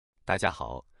大家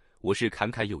好，我是侃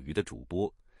侃有余的主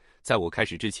播。在我开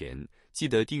始之前，记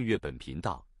得订阅本频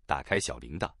道，打开小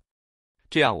铃铛，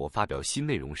这样我发表新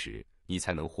内容时，你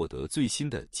才能获得最新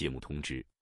的节目通知。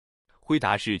辉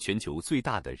达是全球最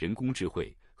大的人工智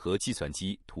慧和计算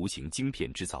机图形晶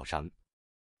片制造商。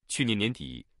去年年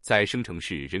底，在生成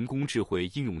式人工智慧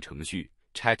应用程序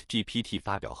ChatGPT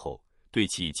发表后，对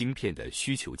其晶片的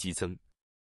需求激增。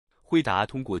辉达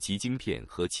通过其晶片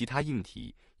和其他硬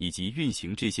体以及运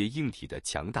行这些硬体的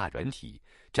强大软体，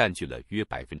占据了约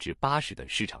 80% 的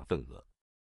市场份额。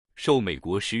受美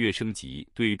国10月升级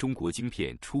对中国晶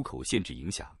片出口限制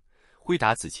影响，辉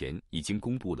达此前已经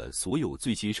公布了所有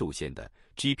最新受限的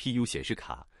GPU 显示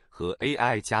卡和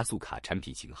AI 加速卡产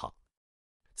品型号。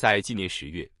在今年10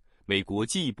月，美国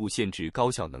进一步限制高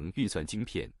效能运算晶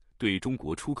片对中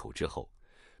国出口之后，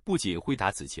不仅辉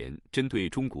达此前针对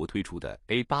中国推出的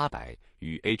A800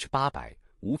 与 H800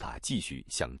 无法继续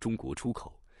向中国出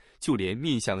口，就连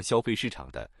面向消费市场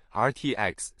的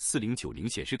RTX 4090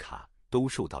显示卡都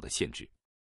受到了限制。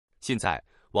现在，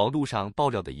网路上爆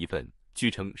料的一份据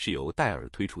称是由戴尔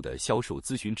推出的销售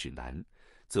咨询指南，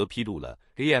则披露了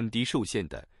AMD 受限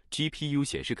的 GPU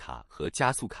显示卡和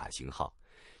加速卡型号，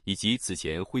以及此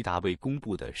前辉达未公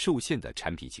布的受限的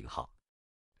产品型号。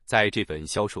在这份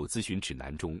销售咨询指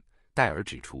南中，戴尔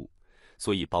指出，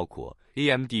所以包括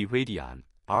AMD Radeon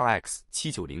RX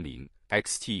 7900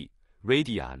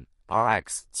 XT、Radeon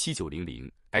RX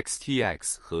 7900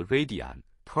 XTX 和 Radeon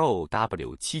Pro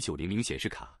W 7900显示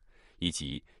卡，以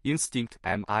及 Nystedt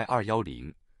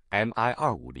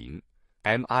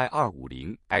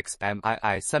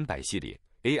MI210、MI250、MI250X、MII300 系列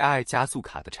AI 加速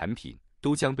卡的产品，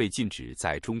都将被禁止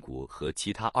在中国和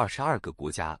其他22个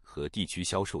国家和地区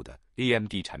销售的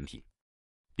AMD 产品。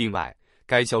另外，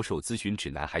该销售咨询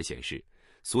指南还显示，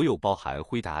所有包含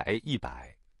辉达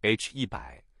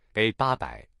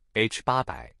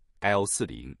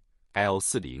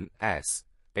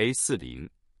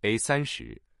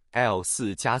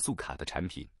A100、H100、A800、L40、L40S、A40、A30、L4 加速卡的产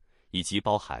品，以及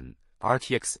包含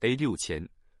RTX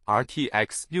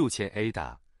A6000、RTX 6000A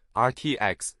的、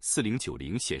RTX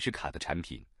 4090显示卡的产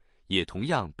品，也同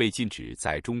样被禁止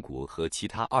在中国和其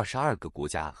他22个国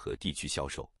家和地区销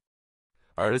售。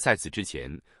而在此之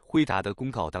前，辉达的公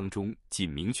告当中仅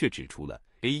明确指出了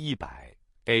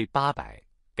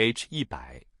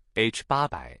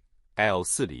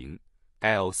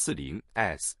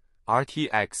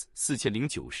A100、A800、H100、H800、L40、L40S、RTX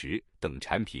 4090等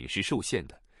产品是受限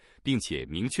的，并且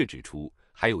明确指出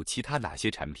还有其他哪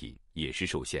些产品也是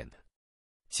受限的。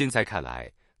现在看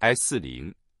来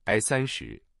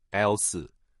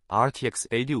 ，I40、I30、L4、RTX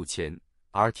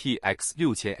A6000、RTX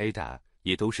 6000A 的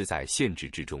也都是在限制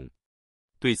之中。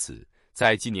对此，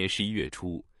在今年11月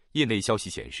初，业内消息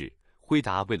显示，辉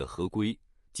达为了合规，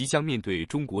即将面对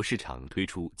中国市场推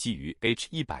出基于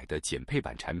H100 的减配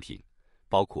版产品，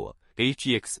包括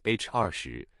HGX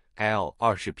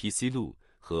H20、L20 PC 路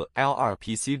和 L2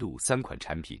 PC 路3款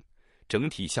产品，整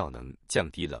体效能降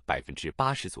低了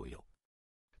 80% 左右。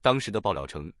当时的爆料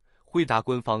称，辉达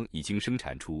官方已经生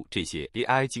产出这些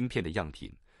AI 晶片的样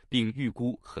品，并预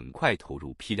估很快投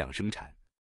入批量生产。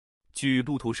据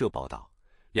路透社报道，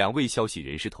两位消息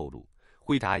人士透露，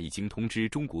辉达已经通知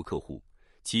中国客户，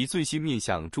其最新面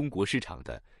向中国市场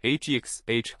的 HGX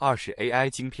H20 AI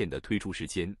晶片的推出时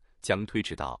间将推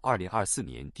迟到2024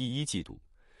年第一季度。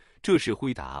这是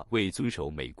辉达为遵守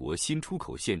美国新出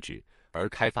口限制而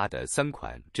开发的3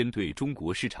款针对中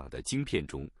国市场的晶片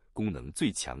中功能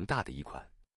最强大的一款。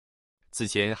此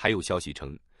前还有消息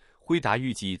称，辉达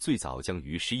预计最早将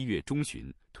于11月中旬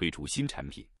推出新产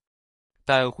品。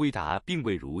但辉达并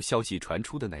未如消息传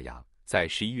出的那样，在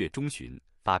11月中旬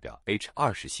发表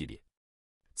H20 系列。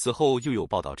此后又有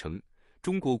报道称，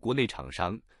中国国内厂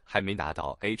商还没拿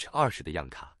到 H20 的样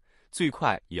卡，最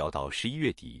快也要到11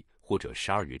月底或者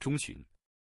12月中旬。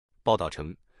报道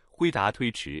称，辉达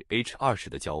推迟 H20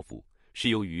 的交付，是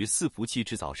由于伺服器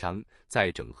制造商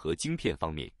在整合晶片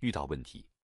方面遇到问题。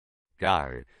然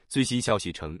而，最新消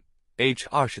息称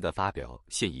 ，H20 的发表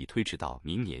现已推迟到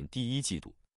明年第一季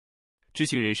度。知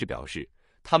情人士表示，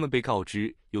他们被告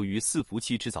知，由于伺服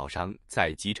器制造商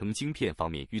在集成晶片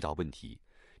方面遇到问题，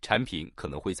产品可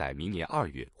能会在明年2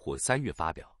月或3月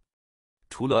发表。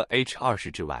除了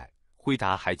H20 之外，辉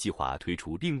达还计划推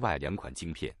出另外2款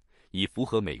晶片，以符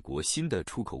合美国新的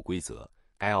出口规则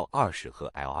L20 和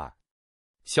L2。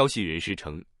消息人士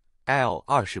称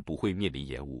 ，L20 不会面临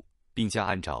延误，并将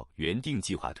按照原定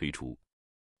计划推出。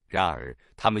然而，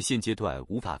他们现阶段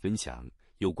无法分享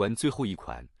有关最后一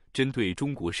款针对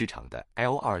中国市场的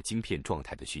L2 晶片状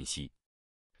态的讯息。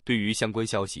对于相关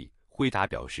消息，辉达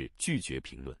表示拒绝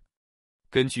评论。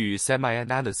根据 Semi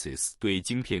Analysis 对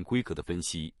晶片规格的分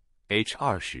析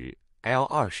，H20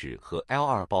 L20和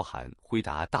L2包含辉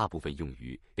达大部分用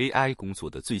于 AI 工作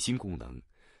的最新功能，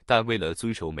但为了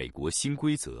遵守美国新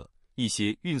规则，一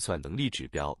些运算能力指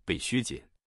标被削减。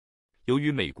由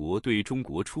于美国对中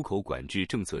国出口管制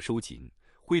政策收紧，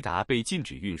辉达被禁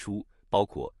止运输包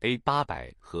括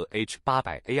A800和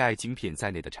H800 AI 晶片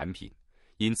在内的产品，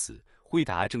因此辉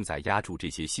达正在压住这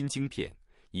些新晶片，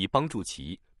以帮助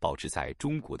其保持在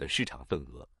中国的市场份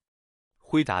额。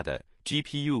辉达的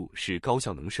GPU 是高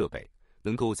效能设备，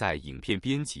能够在影片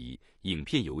编辑、影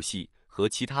片游戏和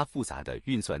其他复杂的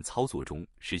运算操作中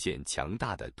实现强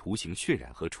大的图形渲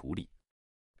染和处理。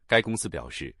该公司表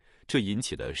示，这引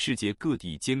起了世界各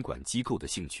地监管机构的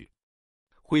兴趣。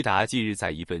辉达近日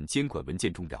在一份监管文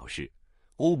件中表示，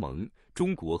欧盟、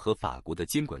中国和法国的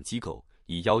监管机构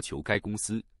已要求该公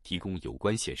司提供有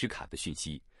关显示卡的讯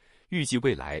息，预计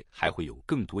未来还会有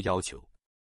更多要求。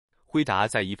辉达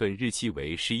在一份日期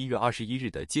为11月21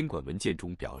日的监管文件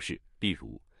中表示，例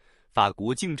如，法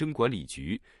国竞争管理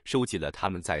局收集了他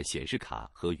们在显示卡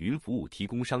和云服务提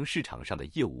供商市场上的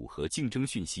业务和竞争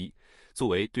讯息，作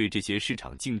为对这些市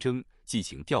场竞争进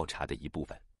行调查的一部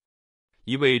分。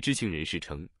一位知情人士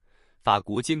称，法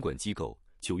国监管机构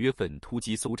9月份突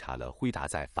击搜查了辉达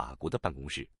在法国的办公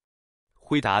室。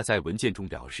辉达在文件中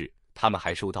表示，他们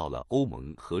还收到了欧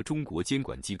盟和中国监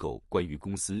管机构关于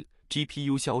公司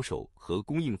GPU 销售和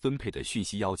供应分配的讯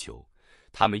息要求，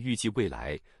他们预计未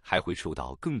来还会收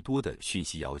到更多的讯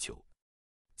息要求。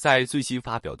在最新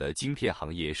发表的晶片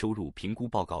行业收入评估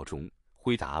报告中，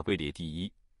辉达位列第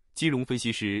一。金融分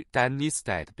析师 Dan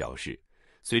Nystedt 表示，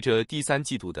随着第三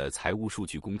季度的财务数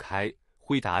据公开，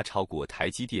辉达超过台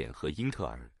积电和英特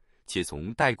尔，且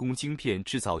从代工晶片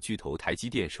制造巨头台积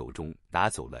电手中拿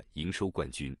走了营收冠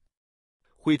军。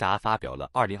辉达发表了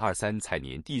2023财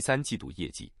年第三季度业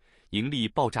绩，盈利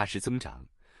爆炸式增长。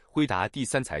辉达第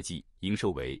三财季营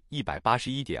收为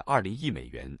181.20亿美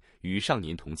元，与上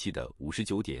年同期的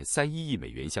59.31亿美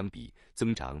元相比，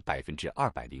增长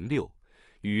206%，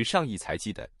与上一财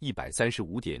季的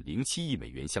135.07亿美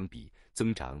元相比，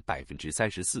增长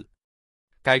34%。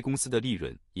该公司的利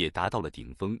润也达到了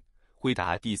顶峰，辉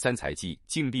达第三财季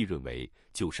净利润为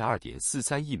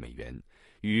92.43亿美元，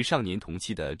与上年同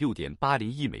期的6.80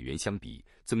亿美元相比，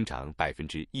增长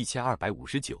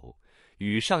1259%，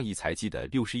与上一财季的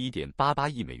61.88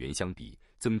亿美元相比，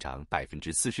增长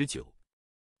49%。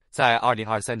在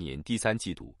2023年第三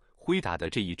季度，辉达的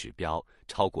这一指标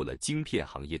超过了晶片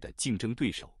行业的竞争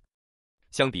对手。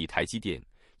相比台积电、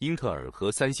英特尔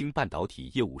和三星半导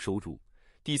体业务收入，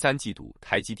第三季度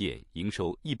台积电营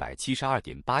收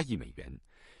172.8亿美元，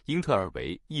英特尔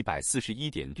为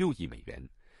141.6亿美元，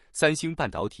三星半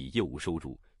导体业务收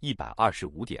入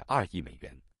125.2亿美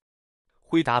元。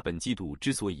辉达本季度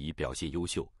之所以表现优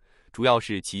秀，主要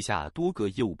是旗下多个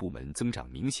业务部门增长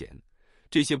明显，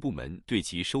这些部门对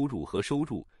其收入和收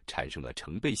入产生了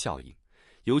成倍效应，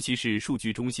尤其是数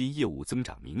据中心业务增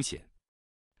长明显。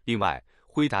另外，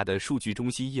辉达的数据中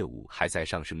心业务还在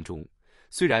上升中，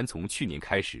虽然从去年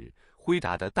开始，辉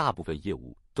达的大部分业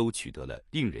务都取得了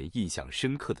令人印象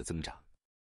深刻的增长。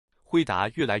辉达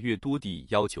越来越多地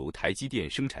要求台积电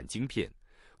生产晶片，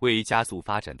为加速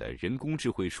发展的人工智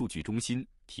慧数据中心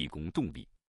提供动力。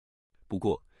不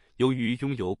过，由于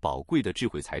拥有宝贵的智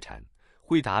慧财产，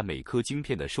辉达每颗晶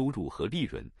片的收入和利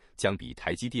润将比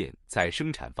台积电在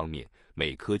生产方面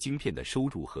每颗晶片的收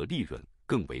入和利润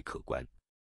更为可观。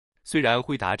虽然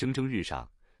辉达蒸蒸日上，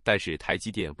但是台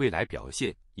积电未来表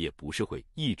现也不是会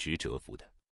一直蛰伏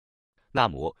的。那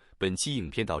么，本期影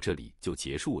片到这里就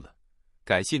结束了，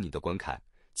感谢你的观看，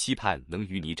期盼能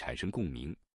与你产生共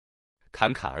鸣。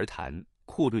侃侃而谈，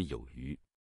阔论有余。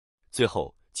最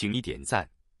后，请你点赞、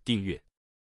订阅，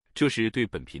这是对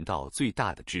本频道最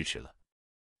大的支持了。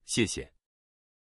谢谢。